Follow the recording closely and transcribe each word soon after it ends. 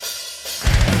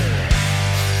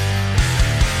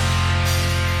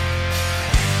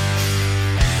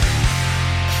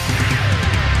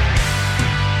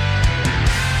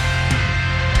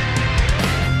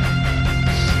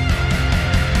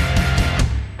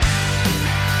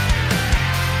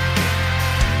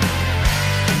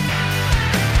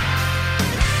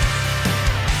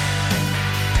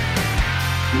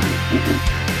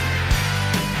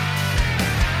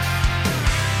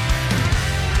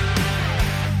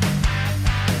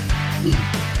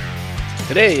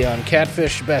Today on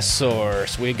Catfish Best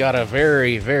Source, we got a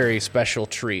very, very special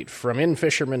treat from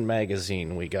In-Fisherman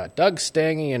magazine. We got Doug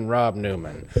Stange and Rob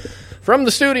Neumann. From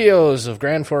the studios of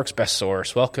Grand Forks Best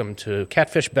Source, welcome to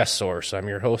Catfish Best Source. I'm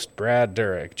your host, Brad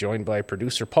Durek, joined by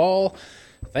producer Paul.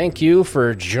 Thank you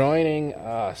for joining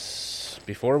us.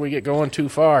 Before we get going too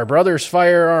far, Brothers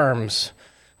Firearms.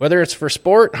 Whether it's for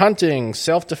sport, hunting,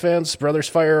 self-defense, Brothers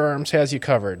Firearms has you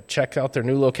covered. Check out their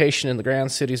new location in the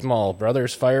Grand Cities Mall.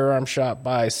 Brothers Firearms Shop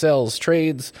buys, sells,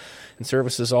 trades, and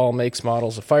services all makes,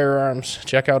 models of firearms.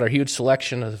 Check out our huge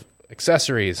selection of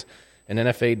accessories. An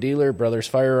NFA dealer, Brothers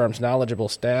Firearms' knowledgeable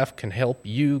staff can help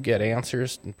you get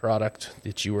answers and product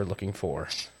that you are looking for.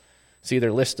 See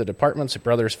their list of departments at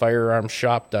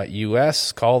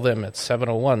brothersfirearmsshop.us. Call them at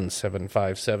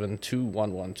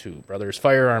 701-757-2112. Brothers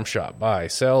Firearms Shop. Buy,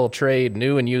 sell, trade,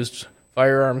 new and used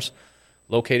firearms.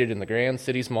 Located in the Grand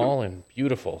Cities Mall in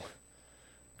beautiful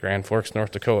Grand Forks,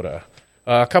 North Dakota.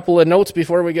 A couple of notes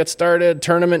before we get started.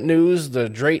 Tournament news, the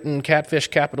Drayton Catfish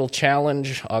Capital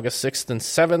Challenge, August 6th and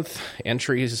 7th.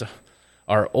 Entries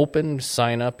are open.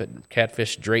 Sign up at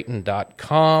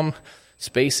catfishdrayton.com.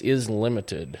 Space is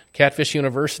limited. Catfish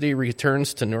University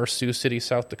returns to North Sioux City,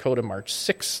 South Dakota, March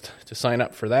 6th. To sign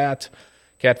up for that,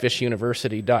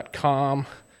 catfishuniversity.com.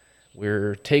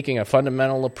 We're taking a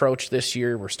fundamental approach this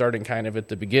year. We're starting kind of at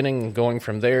the beginning and going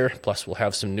from there. Plus, we'll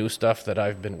have some new stuff that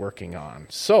I've been working on.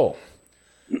 So,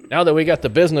 now that we got the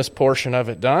business portion of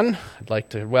it done, I'd like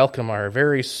to welcome our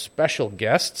very special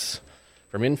guests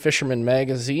from In-Fisherman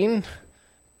magazine,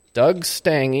 Doug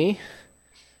Stange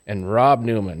and Rob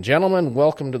Neumann. Gentlemen,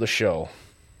 welcome to the show.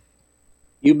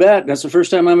 You bet. That's the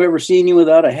first time I've ever seen you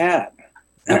without a hat.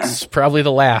 That's probably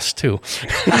the last, too.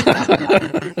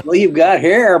 Well, you've got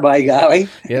hair, by golly.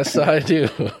 Yes, I do.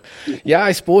 Yeah,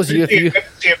 I suppose if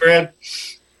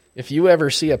you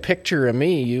ever see a picture of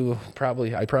me,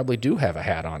 I probably do have a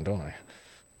hat on, don't I?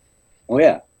 Oh,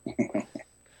 yeah.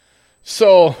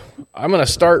 So I'm going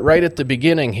to start right at the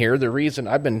beginning here. The reason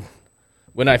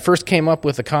when I first came up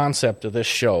with the concept of this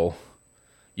show,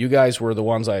 you guys were the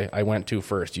ones I went to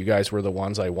first. You guys were the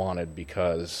ones I wanted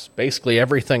because basically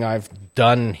everything I've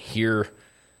done here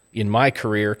in my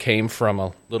career came from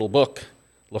a little book,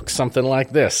 looks something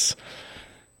like this,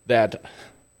 that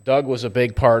Doug was a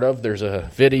big part of. There's a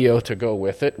video to go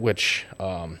with it, which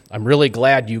I'm really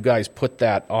glad you guys put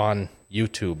that on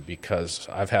YouTube because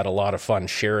I've had a lot of fun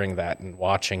sharing that and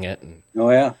watching it. And, oh,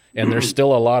 yeah. And there's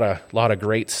still a lot of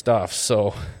great stuff.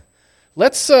 So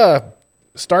let's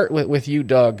start with you,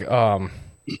 Doug.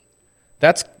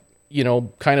 That's,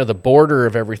 kind of the border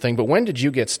of everything. But when did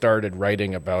you get started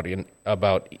writing about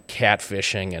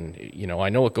catfishing? And, I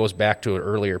know it goes back to an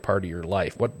earlier part of your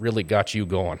life. What really got you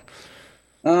going?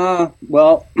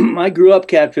 Well, I grew up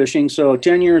catfishing. So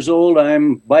 10 years old,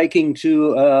 I'm biking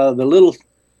to the Little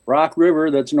Rock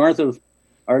River that's north of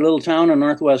our little town in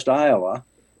northwest Iowa.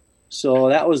 So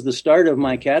that was the start of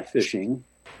my catfishing.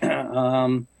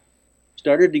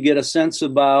 Started to get a sense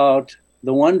about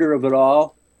the wonder of it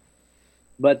all.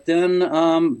 But then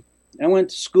I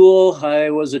went to school. I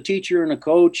was a teacher and a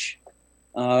coach.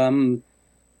 Went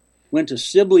to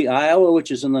Sibley, Iowa,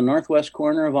 which is in the northwest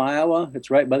corner of Iowa.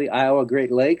 It's right by the Iowa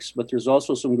Great Lakes, but there's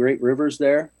also some great rivers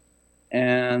there.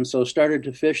 And so started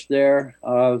to fish there.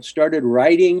 Started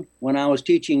writing when I was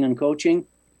teaching and coaching.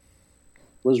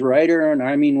 Was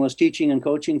teaching and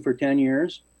coaching for 10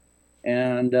 years.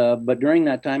 And but during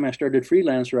that time, I started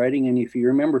freelance writing. And if you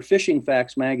remember, Fishing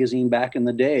Facts magazine back in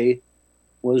the day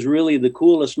was really the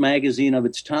coolest magazine of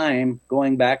its time,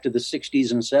 going back to the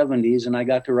 60s and 70s. And I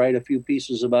got to write a few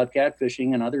pieces about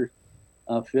catfishing and other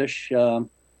fish.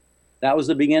 That was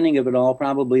the beginning of it all.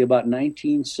 Probably about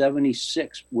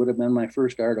 1976 would have been my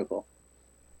first article.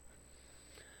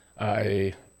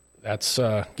 That's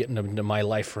getting into my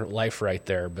life right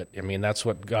there. But I mean, that's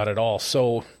what got it all.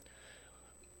 So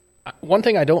one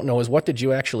thing I don't know is, what did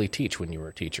you actually teach when you were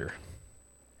a teacher?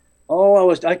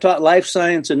 Oh, I taught life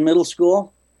science in middle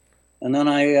school, and then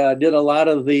I did a lot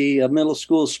of the middle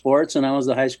school sports, and I was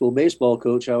the high school baseball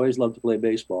coach. I always loved to play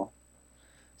baseball.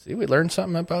 See, we learned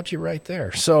something about you right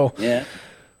there. So, yeah.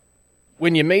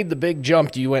 When you made the big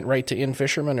jump, you went right to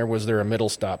In-Fisherman, or was there a middle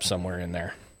stop somewhere in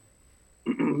there?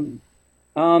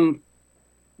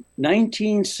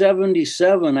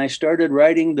 1977, I started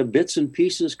writing the Bits and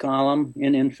Pieces column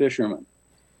in In-Fisherman.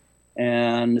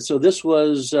 And so this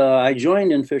was, I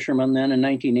joined In-Fisherman then in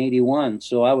 1981.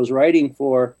 So I was writing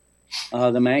for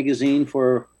the magazine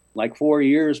for like 4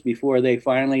 years before they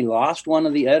finally lost one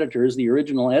of the editors, the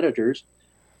original editors.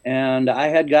 And I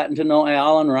had gotten to know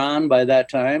Al and Ron by that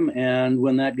time. And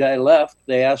when that guy left,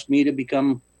 they asked me to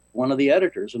become one of the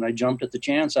editors, and I jumped at the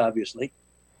chance, obviously.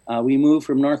 We moved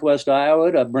from Northwest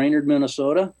Iowa to Brainerd,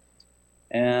 Minnesota,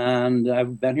 and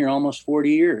I've been here almost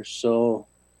 40 years, so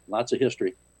lots of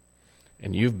history.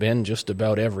 And you've been just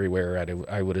about everywhere,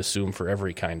 I would assume, for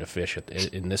every kind of fish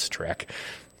in this trek.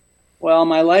 Well,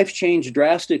 my life changed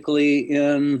drastically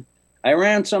I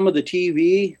ran some of the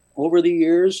TV over the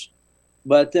years,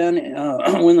 but then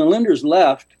when the Linders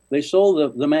left, they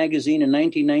sold the magazine in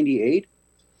 1998.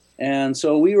 And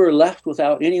so we were left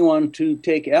without anyone to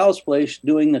take Al's place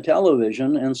doing the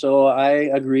television. And so I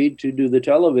agreed to do the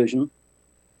television.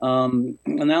 And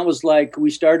that was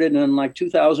we started in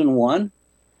 2001.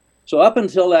 So up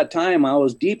until that time, I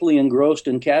was deeply engrossed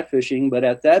in catfishing. But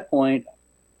at that point,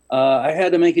 I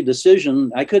had to make a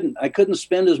decision. I couldn't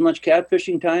spend as much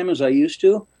catfishing time as I used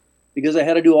to, because I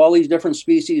had to do all these different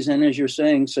species. And as you're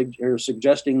saying,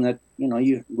 suggesting that,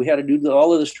 we had to do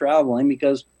all of this traveling,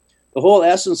 because the whole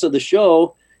essence of the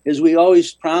show is we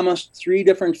always promised 3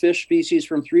 different fish species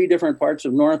from 3 different parts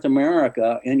of North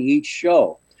America in each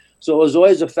show. So it was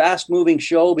always a fast-moving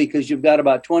show, because you've got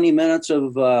about 20 minutes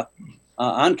of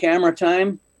on-camera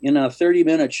time in a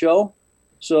 30-minute show.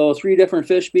 So 3 different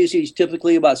fish species,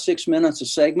 typically about 6 minutes a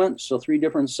segment. So 3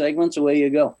 different segments, away you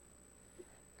go.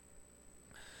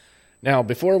 Now,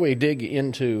 before we dig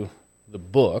into the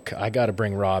book, I got to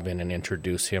bring Rob in and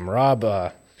introduce him. Rob,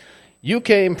 you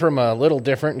came from a little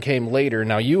different and came later.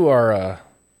 Now, you are a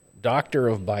doctor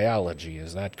of biology,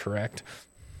 is that correct?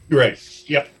 Right,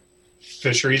 yep.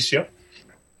 Fisheries, yep.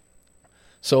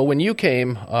 So when you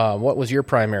came, what was your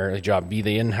primary job? Be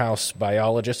the in-house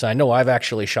biologist? I know I've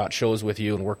actually shot shows with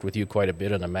you and worked with you quite a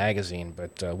bit in a magazine,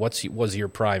 but what was your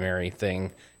primary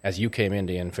thing as you came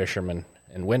into In-Fisherman,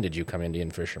 and when did you come into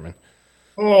In-Fisherman?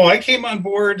 Oh, I came on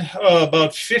board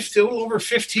about a little over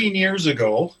 15 years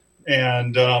ago,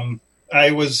 and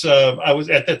I was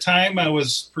at that time I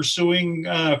was pursuing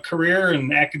a career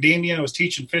in academia. I was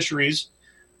teaching fisheries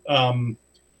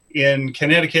in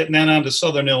Connecticut and then on to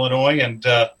Southern Illinois, and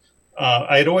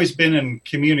I had always been in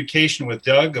communication with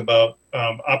Doug about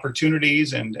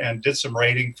opportunities and did some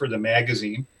writing for the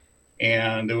magazine.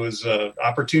 And there was an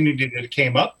opportunity that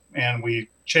came up, and we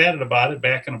chatted about it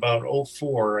back in about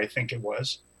 2004, I think it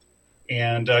was,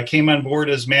 and came on board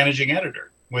as managing editor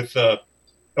with a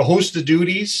host of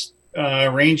duties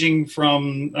ranging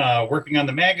from working on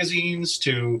the magazines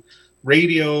to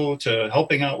radio to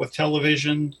helping out with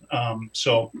television.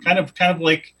 So kind of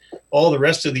like all the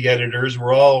rest of the editors,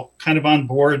 we're all kind of on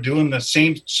board doing the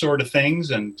same sort of things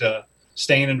and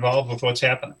staying involved with what's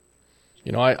happening.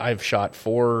 I've shot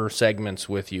 4 segments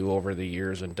with you over the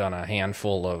years and done a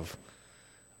handful of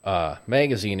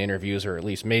magazine interviews, or at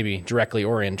least maybe directly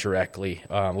or indirectly.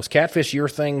 Was catfish your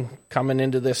thing coming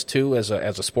into this too as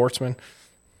a sportsman?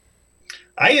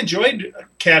 I enjoyed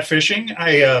catfishing.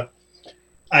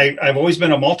 I've always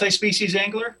been a multi-species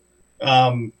angler.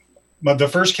 But the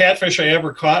first catfish I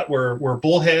ever caught were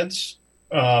bullheads,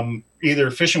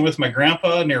 either fishing with my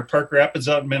grandpa near Park Rapids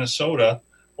out in Minnesota,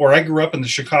 or I grew up in the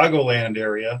Chicagoland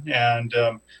area, and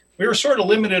we were sort of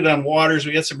limited on waters.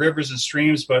 We had some rivers and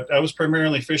streams, but I was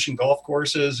primarily fishing golf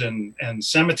courses and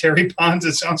cemetery ponds.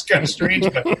 It sounds kind of strange,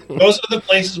 but those are the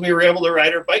places we were able to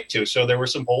ride our bike to. So there were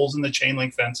some holes in the chain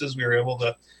link fences. We were able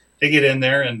to get in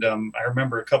there, and I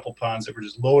remember a couple ponds that were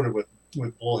just loaded with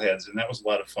bullheads, and that was a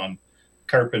lot of fun.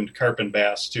 Carp and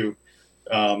bass too.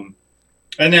 And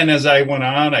then as I went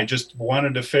on, I just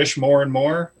wanted to fish more and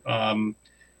more.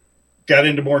 Got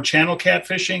into more channel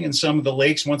catfishing in some of the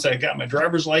lakes. Once I got my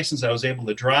driver's license, I was able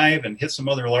to drive and hit some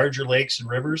other larger lakes and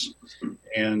rivers.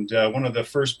 And one of the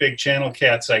first big channel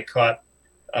cats I caught,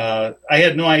 I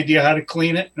had no idea how to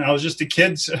clean it. And I was just a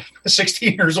kid,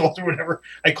 16 years old or whatever.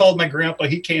 I called my grandpa.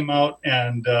 He came out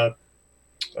and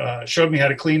showed me how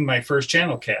to clean my first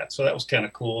channel cat. So that was kind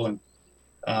of cool. And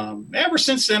ever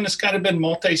since then, it's kind of been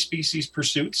multi-species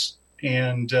pursuits.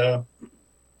 And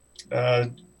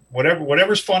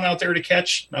whatever's fun out there to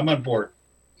catch, I'm on board.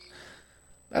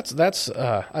 That's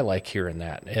I like hearing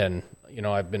that. And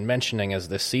I've been mentioning as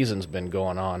this season's been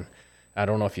going on, I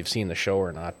don't know if you've seen the show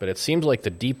or not, but it seems like the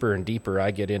deeper and deeper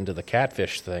I get into the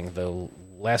catfish thing, the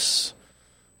less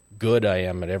good I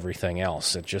am at everything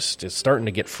else. It's starting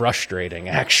to get frustrating,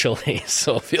 actually.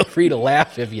 So feel free to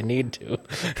laugh if you need to.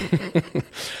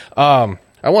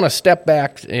 I want to step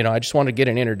back. I just want to get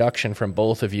an introduction from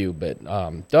both of you. But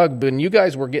Doug, when you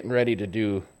guys were getting ready to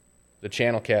do the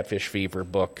Channel Catfish Fever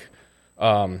book,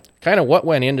 kind of what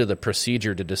went into the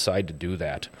procedure to decide to do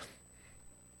that?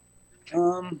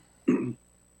 I'm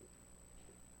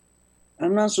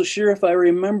not so sure if I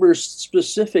remember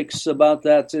specifics about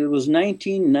that. It was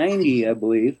 1990, I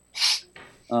believe.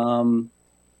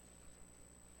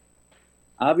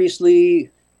 obviously,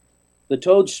 the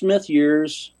Toad Smith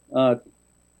years,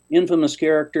 infamous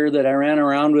character that I ran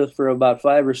around with for about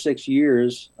 5 or 6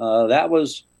 years,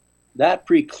 that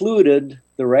precluded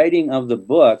the writing of the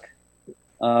book.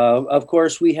 Of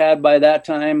course, we had by that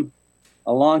time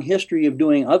a long history of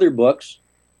doing other books,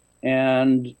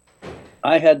 and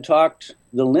I had talked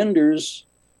the Linders.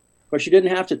 Of course, you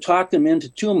didn't have to talk them into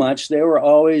too much. They were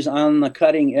always on the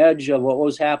cutting edge of what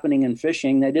was happening in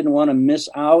fishing. They didn't want to miss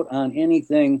out on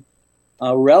anything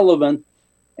relevant.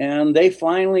 And they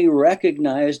finally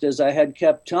recognized, as I had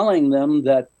kept telling them,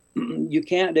 that you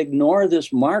can't ignore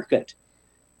this market.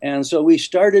 And so we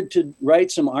started to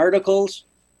write some articles.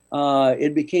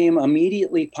 It became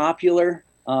immediately popular.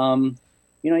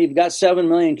 You've got 7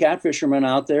 million catfishermen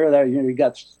out there. You've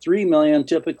got 3 million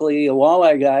typically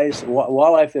walleye guys,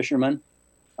 walleye fishermen,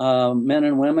 men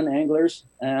and women anglers.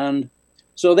 And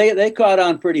so they caught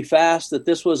on pretty fast that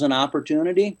this was an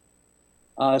opportunity.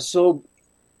 So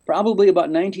probably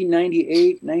about 89,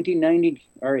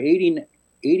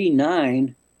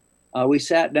 we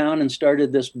sat down and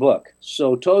started this book.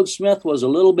 So Toad Smith was a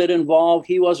little bit involved.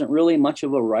 He wasn't really much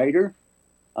of a writer.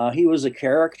 He was a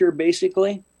character,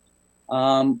 basically.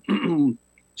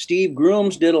 Steve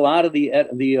Grooms did a lot of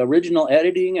the original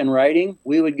editing and writing.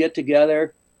 We would get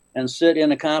together and sit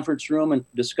in a conference room and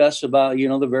discuss about,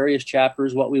 the various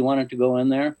chapters, what we wanted to go in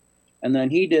there. And then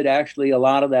he did actually a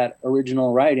lot of that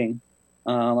original writing.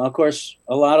 Of course,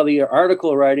 a lot of the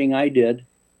article writing I did,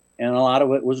 and a lot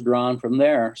of it was drawn from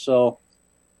there. So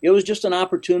it was just an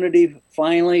opportunity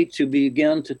finally to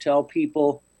begin to tell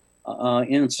people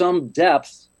in some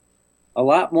depth a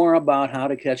lot more about how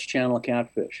to catch channel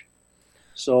catfish.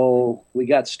 So we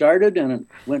got started and it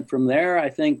went from there. I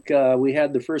think we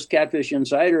had the first Catfish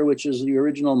Insider, which is the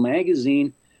original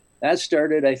magazine. That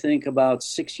started, I think, about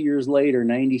 6 years later,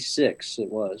 96 it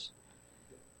was.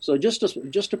 So just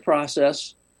a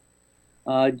process,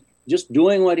 just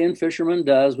doing what In-Fisherman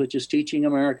does, which is teaching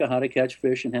America how to catch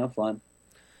fish and have fun.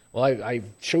 Well, I've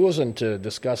chosen to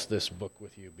discuss this book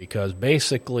with you because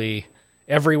basically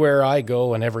everywhere I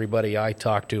go and everybody I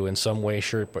talk to in some way,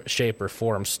 shape, or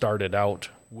form started out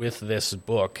with this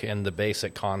book and the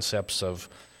basic concepts of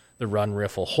the run,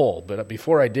 riffle, hole. But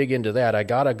before I dig into that, I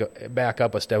got to back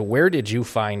up a step. Where did you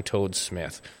find Toad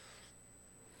Smith?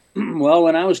 Well,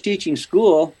 when I was teaching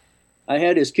school, I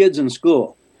had his kids in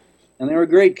school, and they were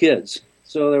great kids.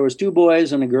 So there was 2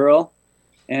 boys and a girl,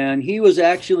 and he was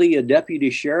actually a deputy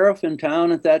sheriff in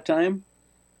town at that time.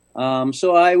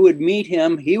 So I would meet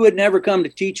him. He would never come to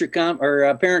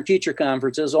parent-teacher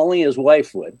conferences. Only his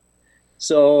wife would.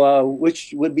 So,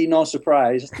 which would be no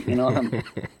surprise,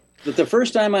 But the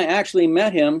first time I actually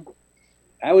met him,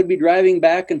 I would be driving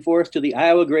back and forth to the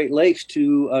Iowa Great Lakes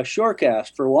to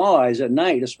shorecast for walleyes at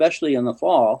night, especially in the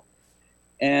fall.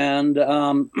 And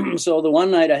so the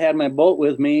one night I had my boat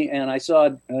with me, and I saw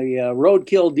a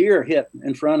roadkill deer hit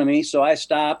in front of me. So I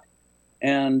stopped,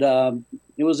 and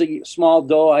it was a small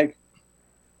doe. I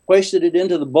hoisted it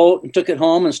into the boat and took it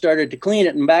home and started to clean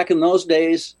it. And back in those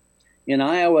days in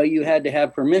Iowa, you had to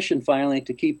have permission finally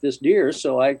to keep this deer.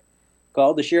 So I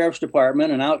called the sheriff's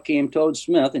department, and out came Toad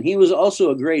Smith. And he was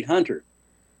also a great hunter,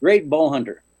 great bow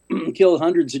hunter, killed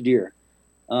hundreds of deer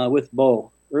with bow,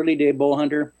 early day bow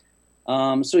hunter.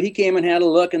 So he came and had a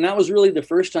look, and that was really the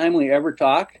first time we ever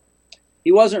talked.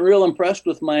 He wasn't real impressed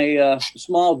with my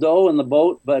small doe in the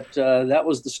boat, but that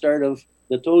was the start of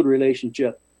the toad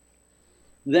relationship.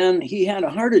 Then he had a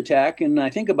heart attack in, I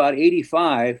think, about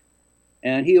 85,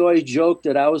 and he always joked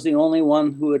that I was the only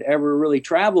one who would ever really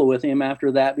travel with him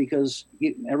after that because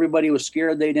everybody was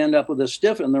scared they'd end up with a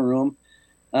stiff in the room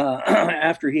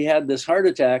after he had this heart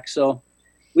attack. So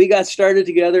we got started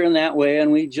together in that way,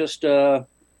 and we just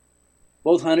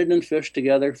both hunted and fished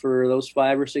together for those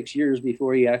 5 or 6 years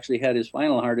before he actually had his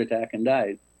final heart attack and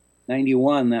died.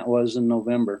 91, that was in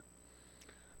November.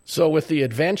 So with the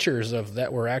adventures of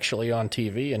that were actually on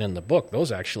TV and in the book,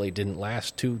 those actually didn't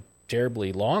last too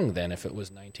terribly long then if it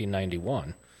was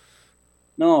 1991.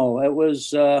 No, it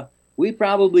was, we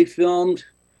probably filmed,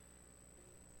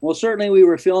 well, certainly we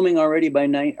were filming already by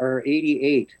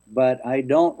 88, but I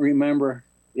don't remember.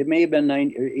 It may have been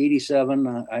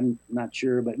 87. I'm not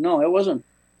sure, but no, it wasn't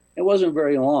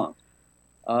very long.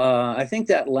 I think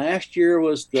that last year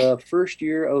was the first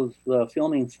year of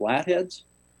filming Flatheads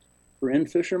for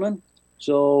In-Fisherman.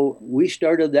 So we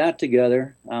started that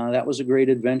together. That was a great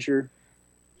adventure.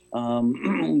 But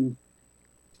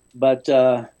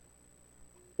yeah,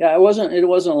 it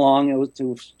wasn't long. It was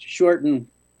a short and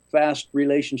fast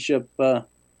relationship.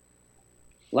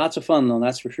 Lots of fun though,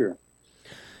 that's for sure.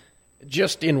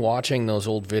 Just in watching those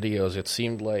old videos, it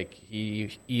seemed like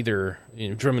he either,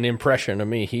 from an impression of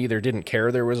me, he either didn't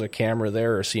care there was a camera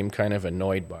there or seemed kind of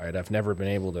annoyed by it. I've never been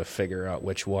able to figure out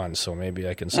which one, so maybe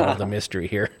I can solve the mystery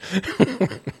here.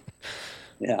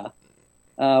 Yeah.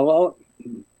 Well,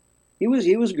 he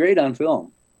was great on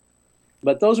film,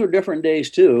 but those were different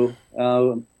days too.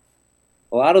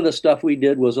 A lot of the stuff we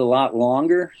did was a lot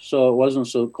longer, so it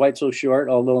wasn't quite so short.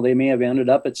 Although they may have ended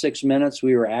up at 6 minutes,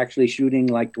 we were actually shooting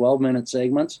like 12-minute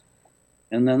segments,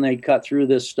 and then they'd cut through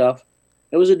this stuff.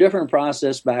 It was a different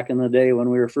process back in the day when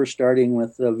we were first starting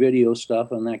with video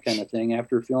stuff and that kind of thing.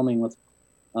 After filming with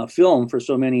film for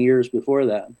so many years before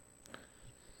that.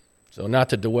 So not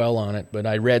to dwell on it, but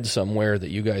I read somewhere that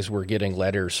you guys were getting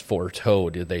letters for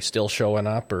Toad. Are they still showing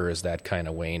up, or is that kind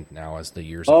of waned now as the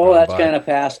years have gone by? That's kind of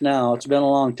past now. It's been a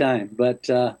long time. But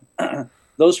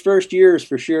those first years,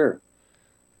 for sure,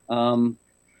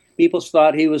 people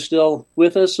thought he was still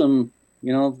with us and,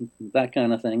 that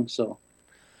kind of thing. So,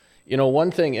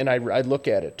 one thing, and I look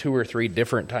at it 2 or 3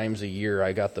 different times a year.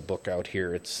 I got the book out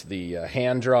here. It's the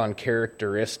hand-drawn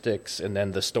characteristics and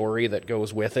then the story that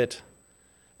goes with it.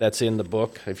 That's in the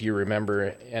book, if you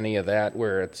remember any of that,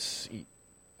 where it's,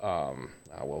 what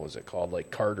was it called, like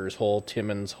Carter's Hole,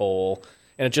 Timmons Hole,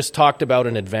 and it just talked about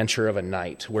an adventure of a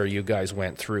night where you guys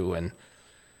went through and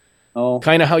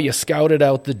kind of how you scouted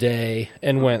out the day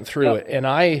and went through it. And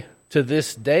I, to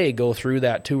this day, go through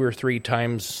that 2 or 3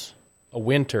 times a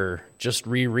winter just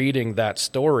rereading that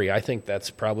story. I think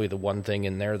that's probably the one thing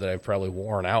in there that I've probably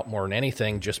worn out more than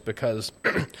anything, just because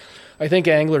I think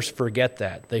anglers forget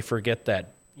that. They forget that.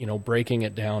 Breaking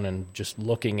it down and just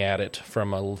looking at it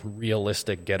from a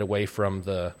realistic, get away from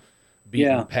the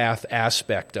beaten path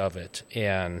aspect of it.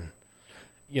 And,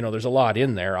 there's a lot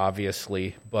in there,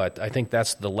 obviously, but I think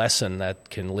that's the lesson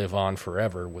that can live on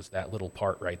forever, was that little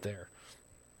part right there.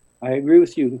 I agree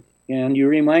with you. And you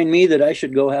remind me that I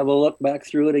should go have a look back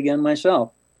through it again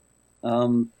myself.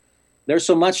 There's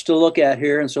so much to look at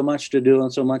here and so much to do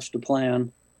and so much to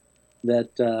plan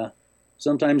that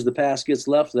sometimes the past gets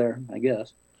left there, I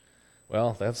guess.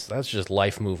 Well, that's just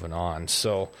life moving on.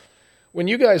 So when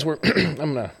you guys were, I'm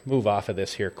going to move off of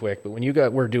this here quick, but when you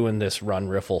were doing this run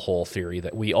riffle hole theory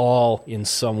that we all in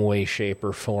some way, shape,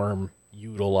 or form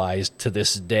utilized to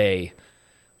this day,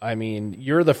 I mean,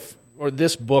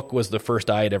 this book was the first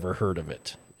I had ever heard of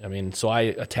it. I mean, so I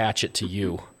attach it to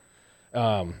you.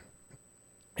 And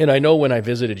I know when I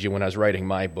visited you when I was writing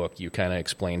my book, you kind of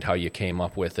explained how you came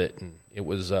up with it, and it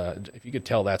was, if you could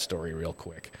tell that story real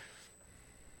quick.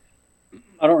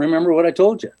 I don't remember what I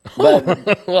told you.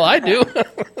 But well, I do.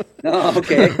 Oh,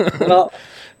 okay. Well,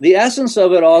 the essence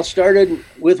of it all started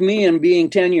with me and being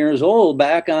 10 years old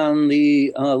back on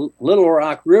the Little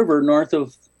Rock River north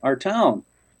of our town.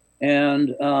 And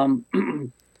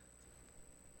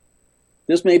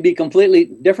this may be completely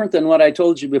different than what I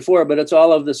told you before, but it's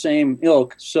all of the same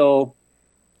ilk. So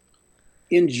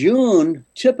in June,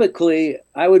 typically,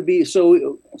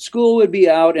 school would be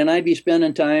out and I'd be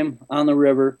spending time on the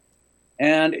river.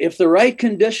 And if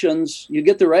you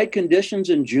get the right conditions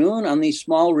in June on these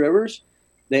small rivers,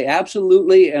 they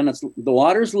absolutely, and the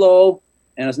water's low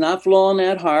and it's not flowing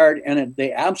that hard, and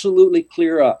they absolutely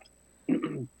clear up.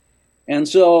 And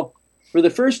so for the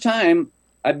first time,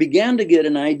 I began to get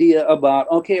an idea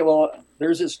about, okay, well,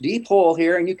 there's this deep hole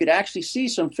here, and you could actually see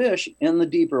some fish in the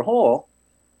deeper hole.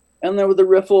 And there were the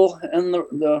riffle and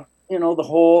the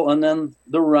hole and then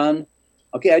the run.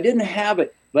 Okay, I didn't have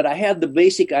it, but I had the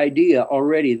basic idea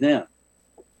already then.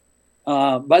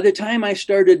 By the time I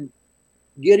started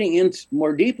getting in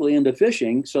more deeply into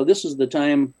fishing, so this is the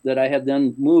time that I had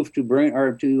then moved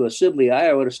to Sibley,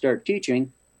 Iowa to start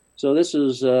teaching. So this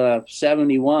is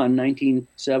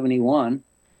 1971.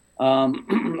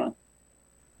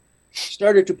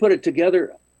 Started to put it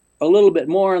together a little bit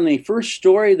more. And the first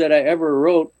story that I ever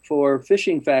wrote for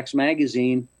Fishing Facts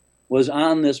magazine was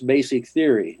on this basic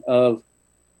theory of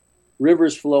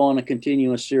rivers flow in a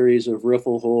continuous series of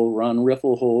riffle, hole, run,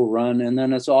 and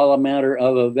then it's all a matter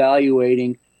of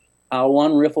evaluating how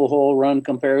one riffle, hole, run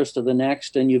compares to the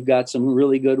next, and you've got some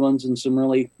really good ones and some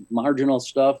really marginal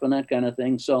stuff and that kind of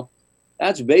thing. So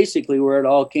that's basically where it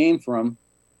all came from.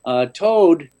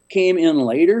 Toad came in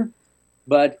later,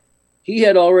 but he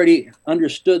had already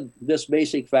understood this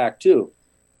basic fact too.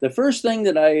 The first thing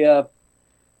that I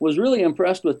was really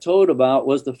impressed with Toad about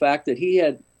was the fact that he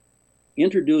had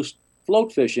introduced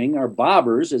float fishing, or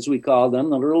bobbers as we call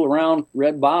them, the little round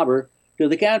red bobber, to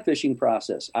the catfishing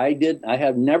process. I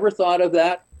have never thought of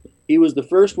that. He was the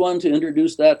first one to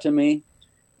introduce that to me,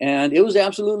 and it was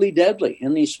absolutely deadly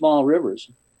in these small rivers,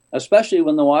 especially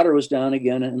when the water was down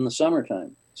again in the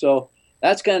summertime. So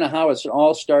that's kind of how it's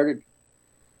all started.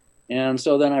 And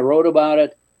so then I wrote about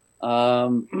it.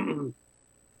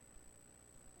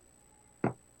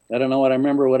 I don't know what I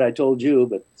remember what I told you,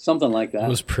 but something like that. It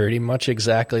was pretty much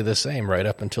exactly the same, right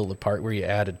up until the part where you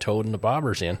added toad and the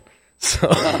bobbers in. So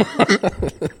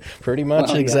pretty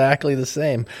much exactly the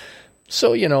same.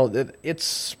 So,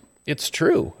 it's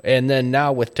true. And then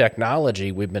now with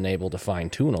technology, we've been able to fine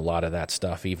tune a lot of that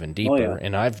stuff even deeper. Oh, yeah.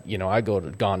 And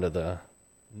I've gone to the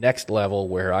next level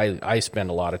where I spend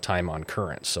a lot of time on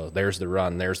current. So there's the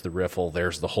run, there's the riffle,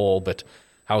 there's the hole, but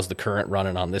how's the current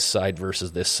running on this side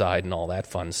versus this side and all that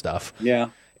fun stuff. Yeah.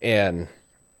 And,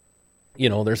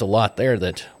 there's a lot there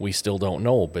that we still don't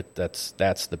know, but that's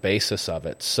the basis of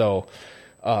it. So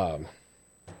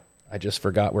I just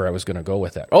forgot where I was going to go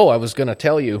with that. Oh, I was going to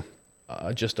tell you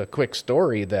just a quick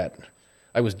story that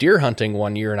I was deer hunting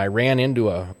one year and I ran into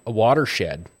a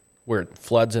watershed where it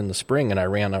floods in the spring, and I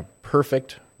ran a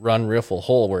perfect run riffle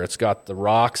hole where it's got the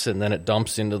rocks and then it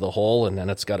dumps into the hole and then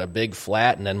it's got a big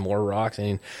flat and then more rocks. I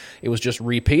mean, it was just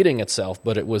repeating itself,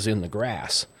 but it was in the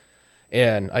grass.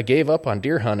 And I gave up on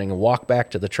deer hunting and walked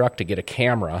back to the truck to get a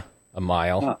camera a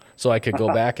mile so I could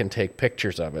go back and take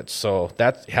pictures of it. So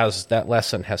that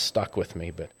lesson has stuck with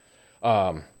me. But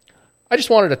I just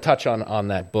wanted to touch on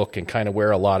that book and kind of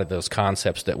where a lot of those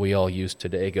concepts that we all use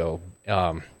today go.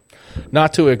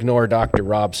 Not to ignore Dr.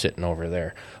 Rob sitting over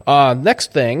there.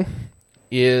 Next thing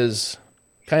is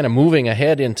kind of moving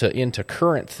ahead into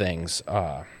current things.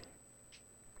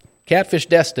 Catfish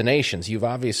destinations. You've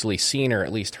obviously seen or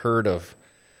at least heard of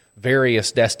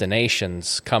various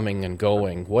destinations coming and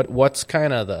going. What's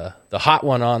kind of the hot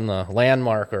one on the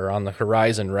landmark or on the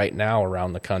horizon right now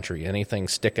around the country? Anything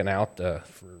sticking out,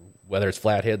 for whether it's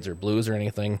flatheads or blues or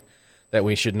anything that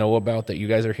we should know about that you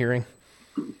guys are hearing?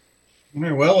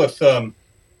 Well,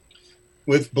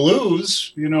 with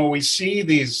blues, we see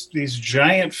these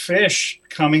giant fish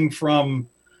coming from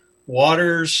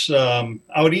waters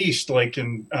out east, like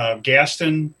in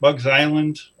Gaston, Bugs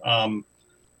Island.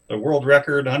 The world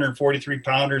record 143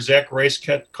 pounder. Zach Rice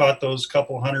caught those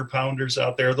couple 100-pounders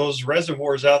out there. Those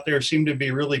reservoirs out there seem to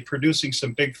be really producing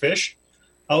some big fish.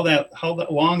 How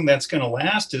long that's going to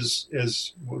last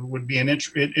would be an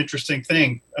interesting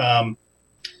thing.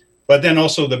 But then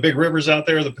also the big rivers out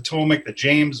there, the Potomac, the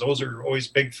James, those are always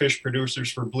big fish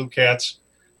producers for blue cats.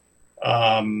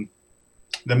 The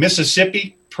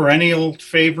Mississippi, perennial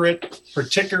favorite,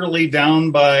 particularly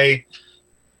down by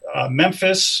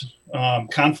Memphis,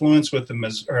 confluence with the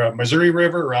Missouri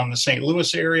River around the St.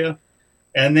 Louis area.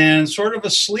 And then sort of a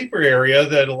sleeper area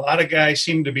that a lot of guys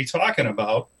seem to be talking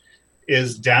about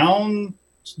is down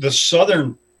the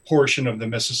southern portion of the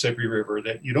Mississippi River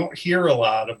that you don't hear a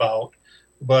lot about.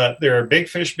 But there are big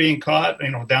fish being caught,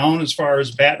 down as far as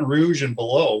Baton Rouge and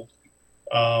below.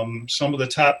 Some of the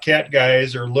top cat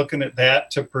guys are looking at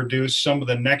that to produce some of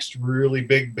the next really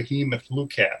big behemoth blue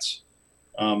cats.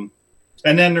 And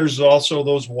then there's also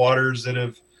those waters that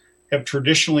have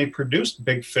traditionally produced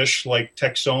big fish like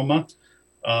Texoma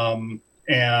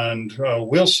and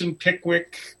Wilson,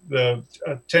 Pickwick, the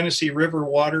Tennessee River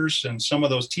waters, and some of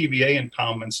those TVA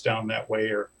impoundments down that way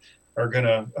are going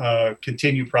to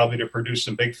continue probably to produce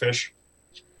some big fish.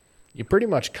 You pretty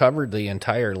much covered the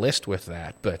entire list with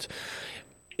that, but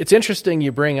it's interesting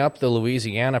you bring up the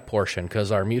Louisiana portion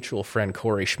because our mutual friend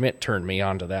Corey Schmidt turned me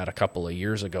onto that a couple of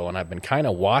years ago, and I've been kind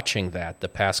of watching that the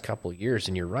past couple of years,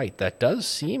 and you're right, that does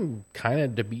seem kind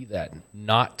of to be that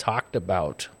not talked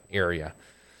about area.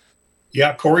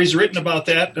 Yeah, Corey's written about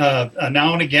that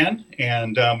now and again,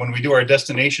 and when we do our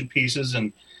destination pieces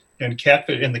and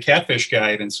catfish in the Catfish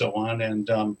Guide and so on. And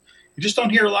you just don't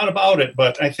hear a lot about it.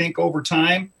 But I think over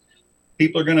time,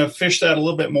 people are going to fish that a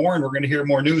little bit more, and we're going to hear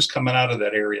more news coming out of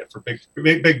that area for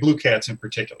big blue cats in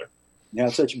particular. Yeah,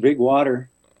 it's such big water.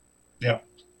 Yeah.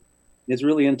 It's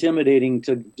really intimidating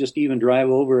to just even drive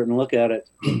over it and look at it.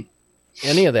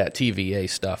 Any of that TVA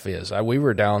stuff is. We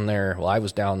were down there. Well, I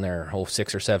was down there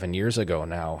 6 or 7 years ago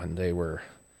now, and they were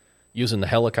using the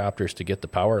helicopters to get the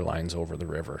power lines over the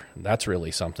river. That's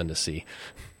really something to see.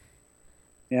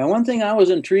 Yeah, one thing I was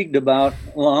intrigued about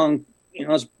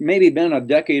it's maybe been a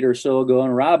decade or so ago,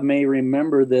 and Rob may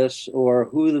remember this or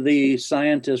who the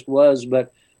scientist was,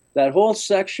 but that whole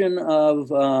section of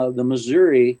the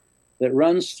Missouri that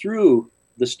runs through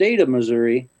the state of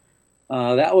Missouri,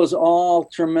 that was all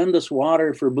tremendous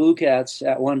water for blue cats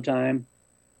at one time.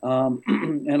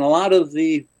 And a lot of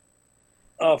the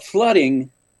flooding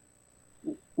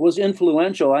was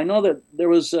influential. I know that there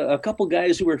was a couple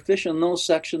guys who were fishing those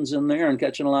sections in there and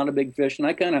catching a lot of big fish, and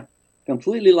I kind of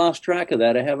completely lost track of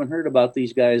that. I haven't heard about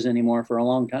these guys anymore for a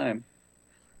long time.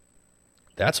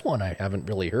 That's one I haven't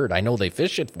really heard. I know they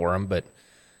fish it for them, but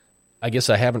I guess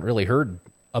I haven't really heard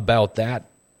about that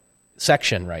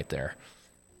section right there?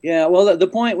 Yeah, well, the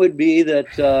point would be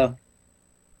that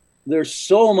there's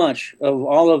so much of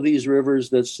all of these rivers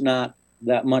that's not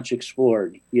that much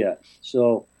explored yet.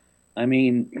 So, I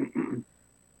mean,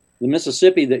 the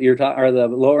Mississippi that you're talking, or the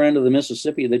lower end of the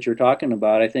Mississippi that you're talking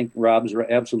about, I think Rob's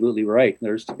absolutely right.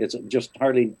 It's just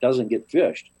hardly doesn't get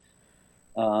fished,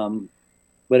 but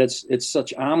it's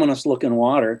such ominous looking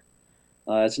water.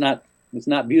 It's not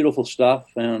beautiful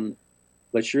stuff,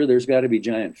 but sure, there's got to be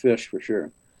giant fish for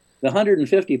sure. The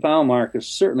 150 pound mark has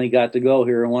certainly got to go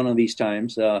here one of these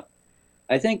times.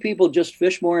 I think people just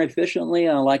fish more efficiently,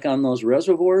 like on those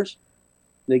reservoirs.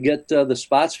 They get the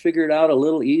spots figured out a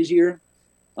little easier.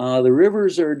 The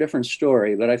rivers are a different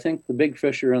story, but I think the big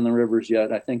fish are in the rivers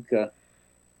yet. I think, I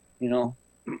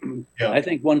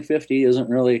think 150 isn't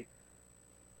really.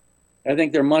 I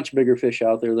think there are much bigger fish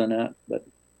out there than that, but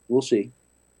we'll see.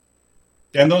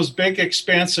 And those big,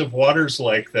 expansive waters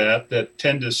like that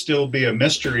tend to still be a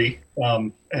mystery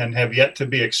and have yet to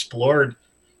be explored,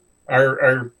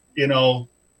 are they'll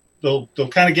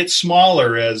kind of get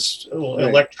smaller as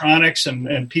electronics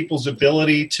and people's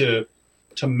ability to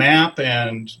map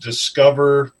and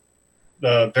discover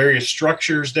the various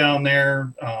structures down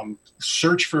there,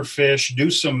 search for fish,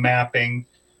 do some mapping.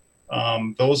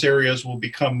 Those areas will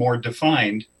become more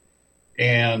defined.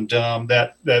 And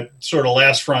that sort of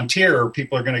last frontier,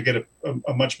 people are going to get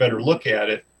a much better look at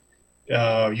it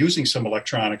using some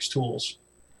electronics tools.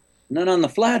 And then on the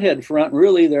flathead front,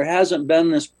 really, there hasn't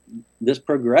been this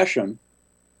progression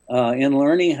in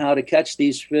learning how to catch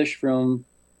these fish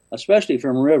especially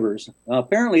from rivers.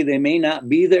 Apparently, they may not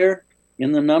be there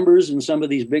in the numbers in some of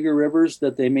these bigger rivers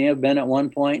that they may have been at one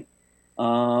point,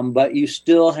 but you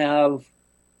still have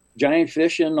giant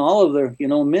fish in all of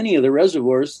many of the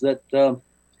reservoirs that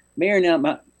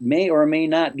may or may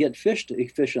not get fished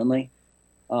efficiently.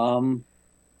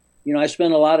 I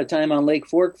spend a lot of time on Lake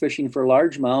Fork fishing for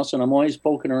largemouths, and I'm always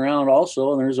poking around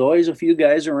also, and there's always a few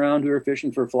guys around who are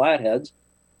fishing for flatheads,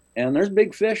 and there's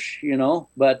big fish,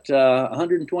 but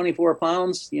 124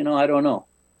 pounds, I don't know.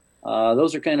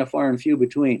 Those are kind of far and few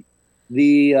between.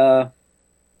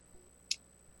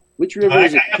 Which river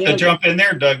is it? I have to jump in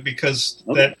there, Doug, because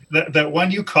okay. that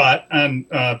one you caught on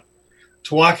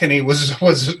Tawakoni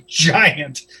was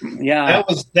giant. Yeah,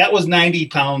 that was 90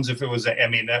 pounds. If it was,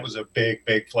 that was a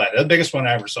big flat. The biggest one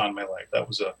I ever saw in my life. That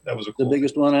was a cool the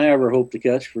biggest one I ever hope to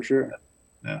catch for sure.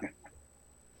 Yeah.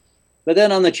 But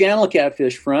then on the channel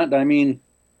catfish front,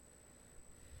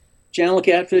 channel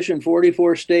catfish in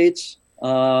 44 states.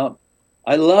 I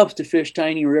love to fish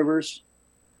tiny rivers.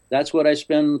 That's what I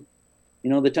spend.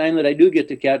 The time that I do get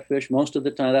to catfish, most of the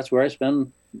time, that's where I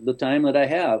spend the time that I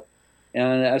have.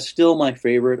 And that's still my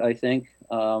favorite, I think.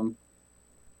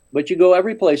 But you go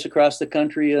every place across the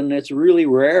country, and it's really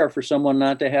rare for someone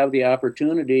not to have the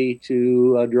opportunity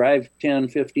to drive 10,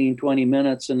 15, 20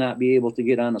 minutes and not be able to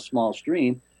get on a small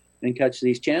stream and catch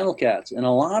these channel cats. And a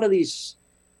lot of these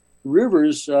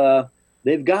rivers,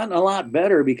 they've gotten a lot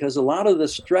better because a lot of the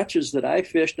stretches that I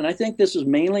fished, and I think this is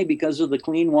mainly because of the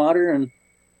Clean Water and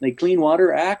the Clean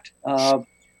Water Act,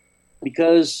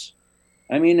 because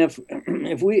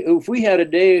if we had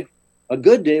a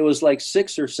good day was like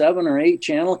 6 or 7 or 8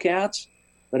 channel cats,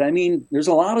 but there's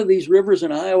a lot of these rivers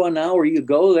in Iowa now where you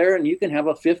go there and you can have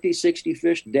a 50, 60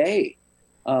 fish day.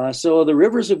 So the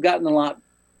rivers have gotten a lot.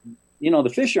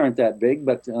 The fish aren't that big,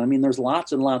 but there's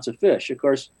lots and lots of fish. Of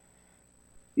course,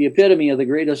 the epitome of the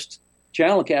greatest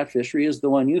channel cat fishery is the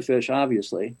one you fish,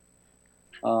 obviously.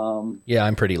 Yeah,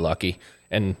 I'm pretty lucky.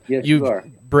 And yes, you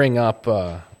bring up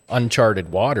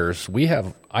uncharted waters.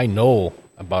 I know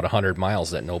about 100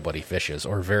 miles that nobody fishes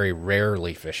or very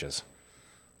rarely fishes.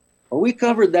 Well, we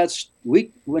covered that.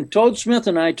 When Toad Smith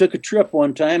and I took a trip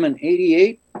one time in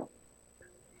 '88.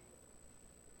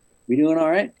 We doing all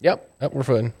right? Yep, we're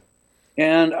fine.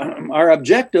 And our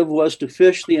objective was to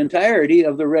fish the entirety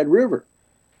of the Red River.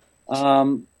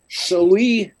 So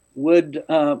we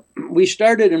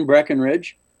started in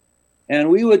Breckenridge. And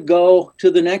we would go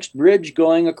to the next bridge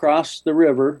going across the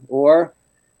river, or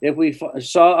if we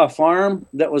saw a farm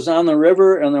that was on the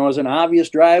river and there was an obvious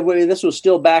driveway, this was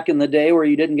still back in the day where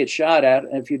you didn't get shot at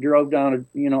if you drove down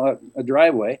a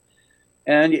driveway,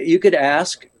 and you could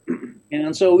ask.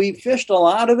 And so we fished a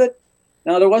lot of it.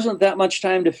 Now, there wasn't that much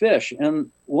time to fish. And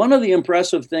one of the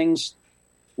impressive things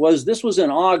was this was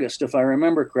in August, if I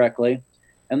remember correctly,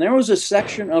 and there was a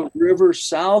section of river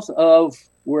south of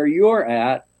where you're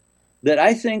at that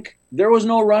I think there was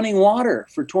no running water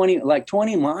for 20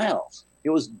 miles.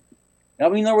 It was,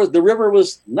 the river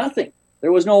was nothing.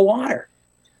 There was no water.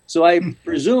 So I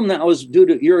presume that was due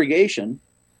to irrigation.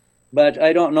 but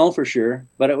I don't know for sure.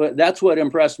 But that's what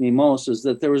impressed me most, is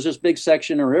that there was this big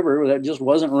section of river that just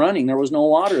wasn't running. There was no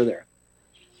water there.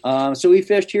 So we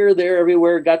fished here, there,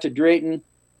 everywhere, got to Drayton.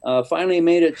 Finally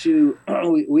made it to,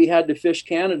 we had to fish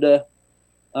Canada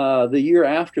the year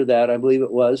after that, I believe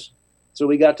it was. So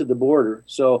we got to the border.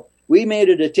 So we made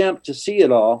an attempt to see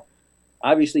it all.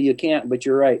 Obviously you can't, but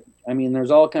you're right. I mean, there's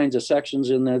all kinds of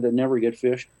sections in there that never get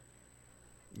fished.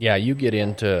 Yeah, you get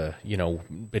into,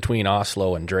 between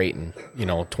Oslo and Drayton,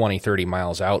 20, 30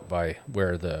 miles out by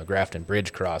where the Grafton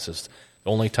Bridge crosses.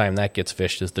 The only time that gets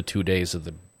fished is the 2 days of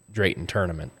the Drayton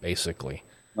tournament, basically.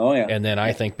 Oh, yeah. And then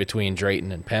I think between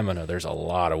Drayton and Pembina, there's a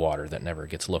lot of water that never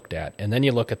gets looked at. And then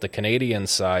you look at the Canadian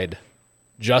side,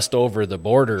 just over the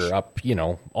border up,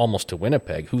 almost to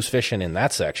Winnipeg. Who's fishing in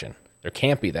that section? There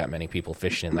can't be that many people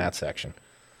fishing in that section.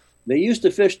 They used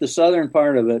to fish the southern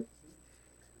part of it,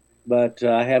 but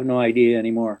I have no idea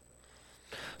anymore.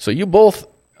 So you both,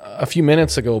 a few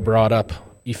minutes ago, brought up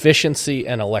efficiency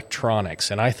and electronics,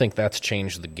 and I think that's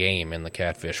changed the game in the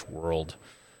catfish world.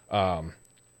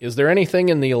 Is there anything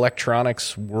in the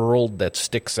electronics world that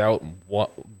sticks out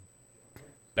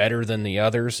better than the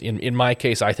others? In my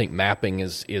case, I think mapping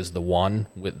is the one.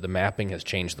 With the mapping has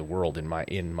changed the world in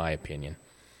my opinion.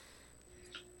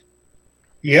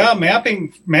 Yeah,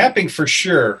 mapping for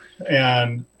sure,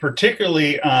 and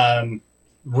particularly on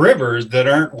rivers that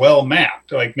aren't well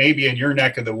mapped, like maybe in your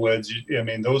neck of the woods. I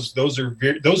mean, those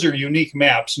are unique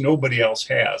maps nobody else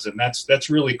has, and that's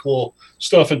really cool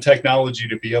stuff and technology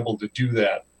to be able to do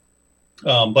that.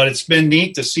 But it's been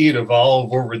neat to see it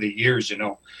evolve over the years.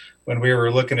 When we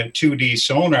were looking at 2D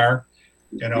sonar,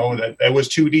 that was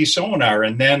 2D sonar,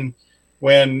 and then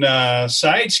when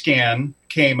side scan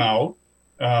came out.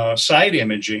 Side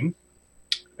imaging,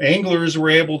 anglers were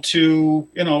able to,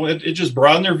 it just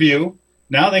broadened their view.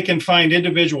 Now they can find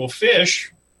individual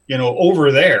fish,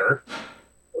 over there,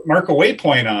 mark a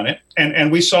waypoint on it.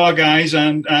 And we saw guys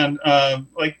on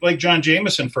like John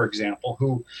Jameson, for example,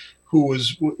 who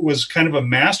was kind of a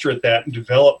master at that and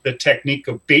developed the technique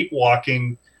of bait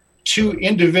walking to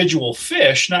individual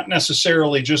fish, not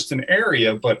necessarily just an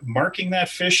area, but marking that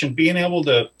fish and being able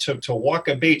to walk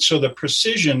a bait. So the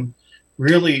precision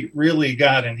really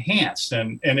got enhanced,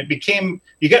 and it became,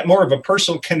 you got more of a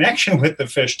personal connection with the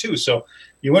fish too. So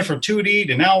you went from 2D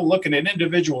to now looking at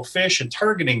individual fish and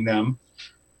targeting them,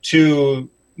 to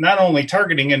not only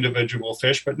targeting individual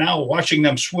fish, but now watching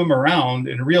them swim around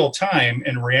in real time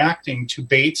and reacting to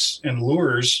baits and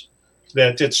lures.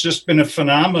 That it's just been a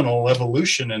phenomenal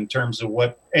evolution in terms of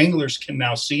what anglers can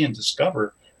now see and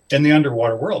discover in the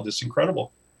underwater world. It's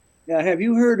incredible. Yeah, have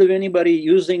you heard of anybody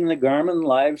using the Garmin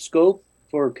Live Scope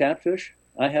for catfish?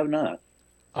 I have not.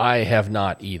 I have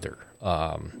not either.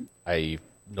 I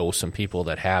know some people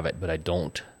that have it, but I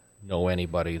don't know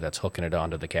anybody that's hooking it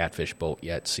onto the catfish boat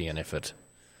yet, seeing if it.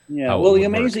 Yeah, well, the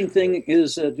amazing thing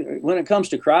is when it comes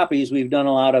to crappies, we've done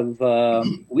a lot of,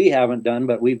 we haven't done,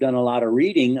 but we've done a lot of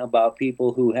reading about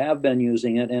people who have been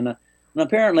using it. And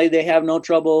apparently they have no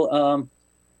trouble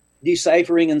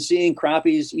deciphering and seeing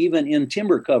crappies even in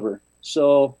timber cover.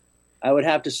 So I would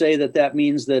have to say that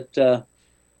means that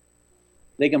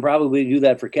they can probably do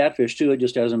that for catfish too. It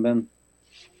just hasn't been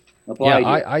applied.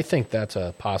 Yeah, I think that's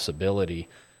a possibility.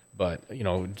 But,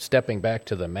 stepping back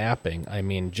to the mapping, I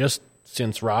mean, just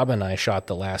since Rob and I shot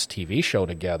the last TV show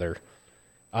together,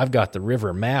 I've got the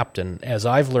river mapped, and as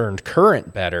I've learned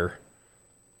current better,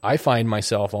 I find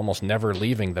myself almost never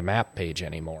leaving the map page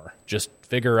anymore. Just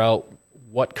figure out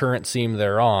what current seam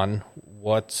they're on,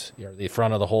 what's the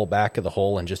front of the hole, back of the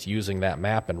hole, and just using that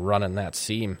map and running that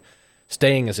seam,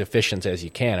 staying as efficient as you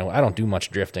can. I don't do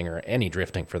much drifting or any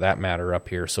drifting for that matter up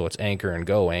here, so it's anchor and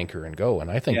go.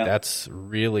 And I think that's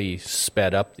really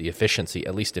sped up the efficiency,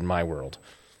 at least in my world.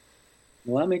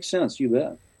 Well, that makes sense. You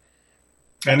bet.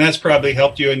 And that's probably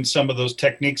helped you in some of those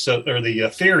techniques or the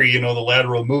theory, the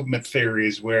lateral movement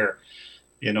theories where,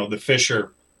 the fish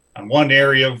are on one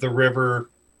area of the river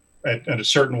at a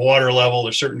certain water level,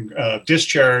 a certain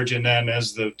discharge. And then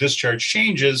as the discharge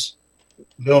changes,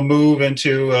 they'll move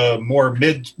into a more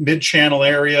mid-channel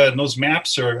area. And those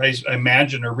maps I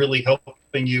imagine, are really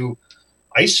helping you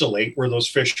isolate where those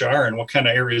fish are and what kind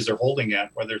of areas they're holding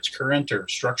at, whether it's current or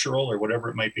structural or whatever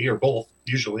it might be, or both,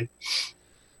 usually.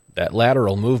 That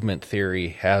lateral movement theory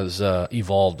has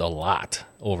evolved a lot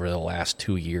over the last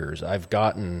 2 years. I've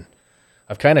kind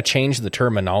of changed the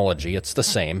terminology. It's the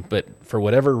same, but for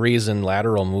whatever reason,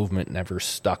 lateral movement never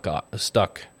stuck.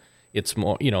 It's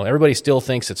more, everybody still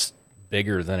thinks it's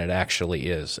bigger than it actually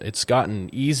is. It's gotten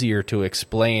easier to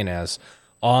explain as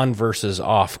on versus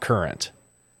off current.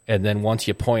 And then once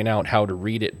you point out how to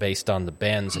read it based on the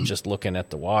bends and just looking at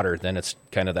the water, then it's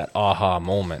kind of that aha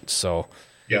moment. So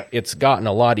Yeah. it's gotten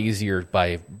a lot easier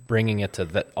by bringing it to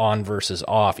the on versus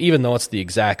off, even though it's the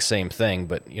exact same thing.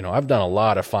 But, I've done a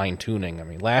lot of fine tuning. I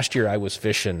mean, last year I was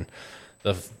fishing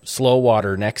the slow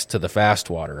water next to the fast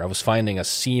water. I was finding a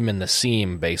seam in the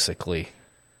seam, basically.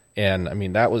 And, I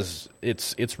mean,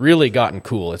 it's really gotten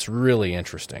cool. It's really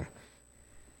interesting.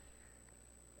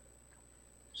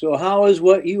 So how is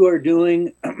what you are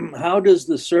doing, how does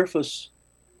the surface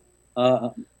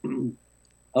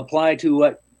apply to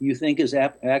what you think is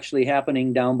actually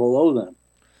happening down below them?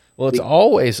 Well, it's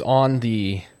always on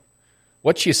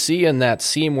what you see in that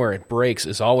seam where it breaks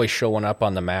is always showing up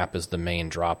on the map as the main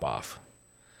drop-off.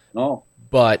 Oh.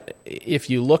 But if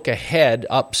you look ahead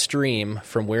upstream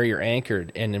from where you're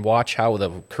anchored and watch how the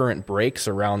current breaks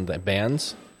around the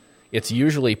bends, it's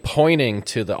usually pointing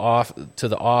to the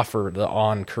off or the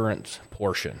on current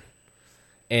portion.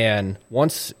 And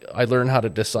once I learn how to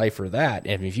decipher that,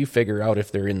 and if you figure out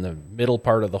if they're in the middle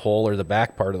part of the hole or the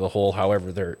back part of the hole,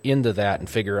 however they're into that, and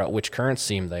figure out which current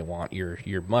seam they want,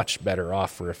 you're much better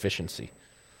off for efficiency.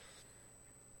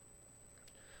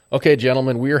 Okay,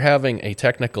 gentlemen, we're having a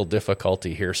technical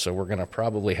difficulty here, so we're going to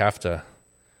probably have to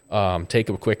take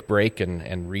a quick break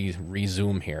and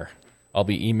resume here. I'll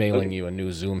be emailing you a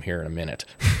new Zoom here in a minute.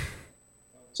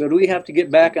 So do we have to get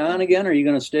back on again, or are you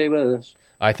going to stay with us?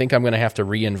 I think I'm going to have to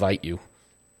re-invite you.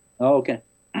 Oh, okay.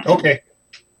 Okay.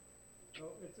 Oh,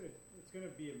 it's going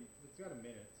to be, it's got a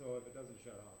minute, so if it doesn't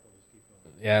shut off, we'll just keep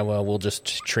going. Yeah, well, we'll just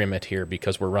trim it here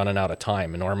because we're running out of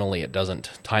time. And normally it doesn't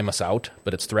time us out,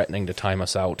 but it's threatening to time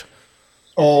us out.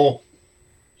 Oh.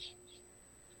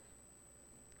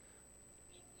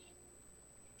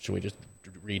 Should we just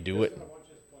redo it?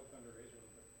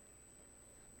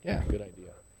 Yeah, good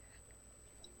idea.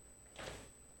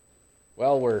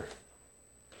 Well,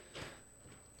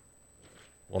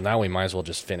 now we might as well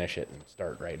just finish it and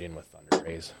start right in with Thunder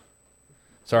Rays.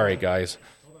 Sorry, guys.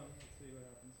 Hold on, let's see what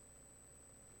happens.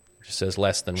 It just says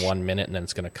less than 1 minute, and then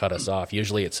it's going to cut us off.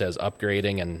 Usually it says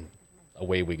upgrading, and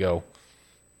away we go.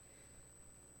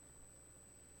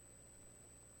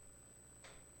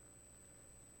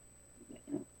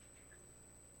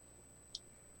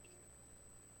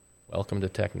 Welcome to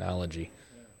technology.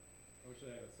 Yeah. I wish I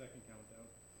had a second countdown.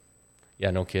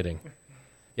 Yeah, no kidding.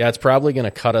 Yeah, it's probably going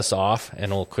to cut us off, and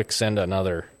we'll quick send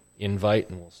another invite,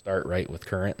 and we'll start right with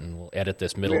current, and we'll edit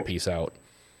this middle piece out.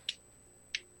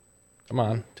 Come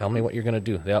on, tell me what you're going to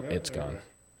do. Yep, it's gone.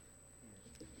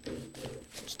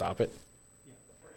 Stop it.